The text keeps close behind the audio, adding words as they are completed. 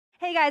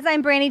Hey guys,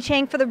 I'm Brandi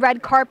Chang for the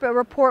Red Carpet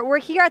Report. We're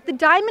here at the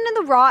Diamond in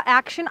the Raw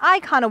Action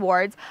Icon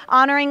Awards,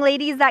 honoring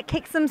ladies that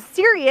kick some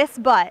serious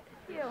butt.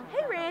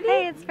 Hey Randy.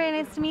 Hey, it's very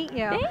nice to meet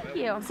you. Thank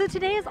you. So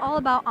today is all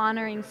about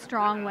honoring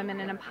strong women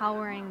and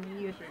empowering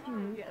youth,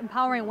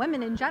 empowering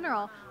women in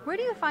general. Where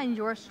do you find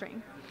your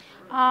strength?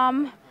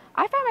 I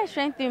find my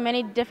strength through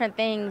many different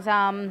things.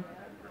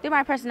 Through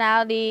my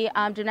personality,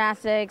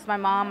 gymnastics, my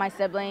mom, my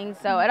siblings.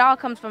 So it all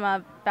comes from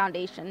a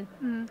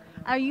foundation.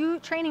 Are you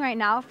training right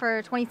now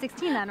for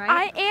 2016 then, right?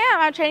 I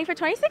am. I'm training for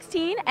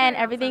 2016 and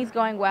everything's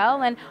going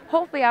well, and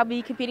hopefully I'll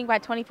be competing by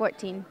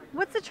 2014.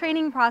 What's the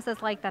training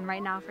process like then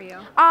right now for you?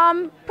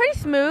 Pretty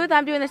smooth.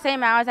 I'm doing the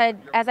same hours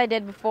as I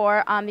did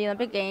before the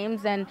Olympic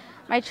Games, and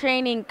my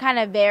training kind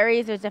of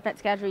varies. There's different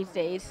scheduled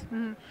days.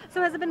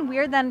 So has it been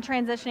weird then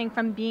transitioning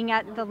from being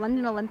at the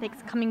London Olympics,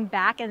 coming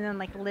back and then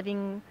like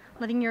living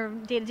your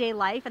day-to-day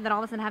life, and then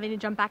all of a sudden having to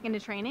jump back into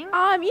training?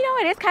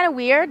 It is kind of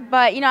weird,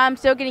 but I'm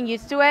still getting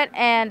used to it,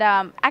 and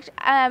actually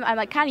I'm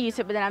like kind of used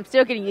to it, but then I'm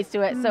still getting used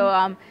to it. So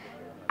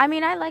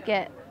I like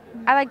it.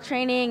 I like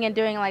training and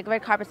doing like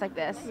red carpets like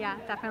this. Yeah,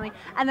 definitely.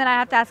 And then I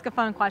have to ask a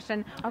fun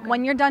question. Okay.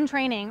 When you're done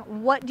training,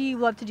 what do you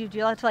love to do? Do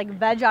you love to like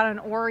veg out on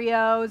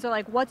Oreos, or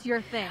like what's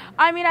your thing?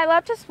 I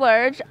love to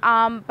splurge,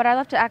 but I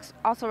love to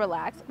also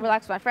relax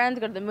with my friends,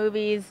 go to the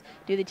movies,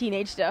 do the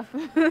teenage stuff.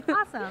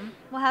 Awesome.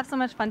 We'll have so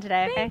much fun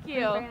today. Thank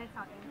you. Very nice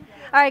talking.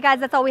 All right, guys,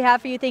 that's all we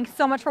have for you. Thanks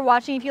so much for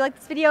watching. If you like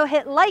this video,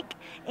 hit like,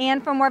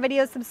 and for more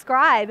videos,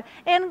 subscribe.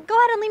 And go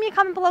ahead and leave me a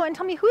comment below and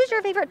tell me who's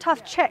your favorite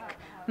tough chick.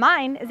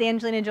 Mine is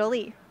Angelina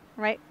Jolie.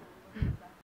 Right?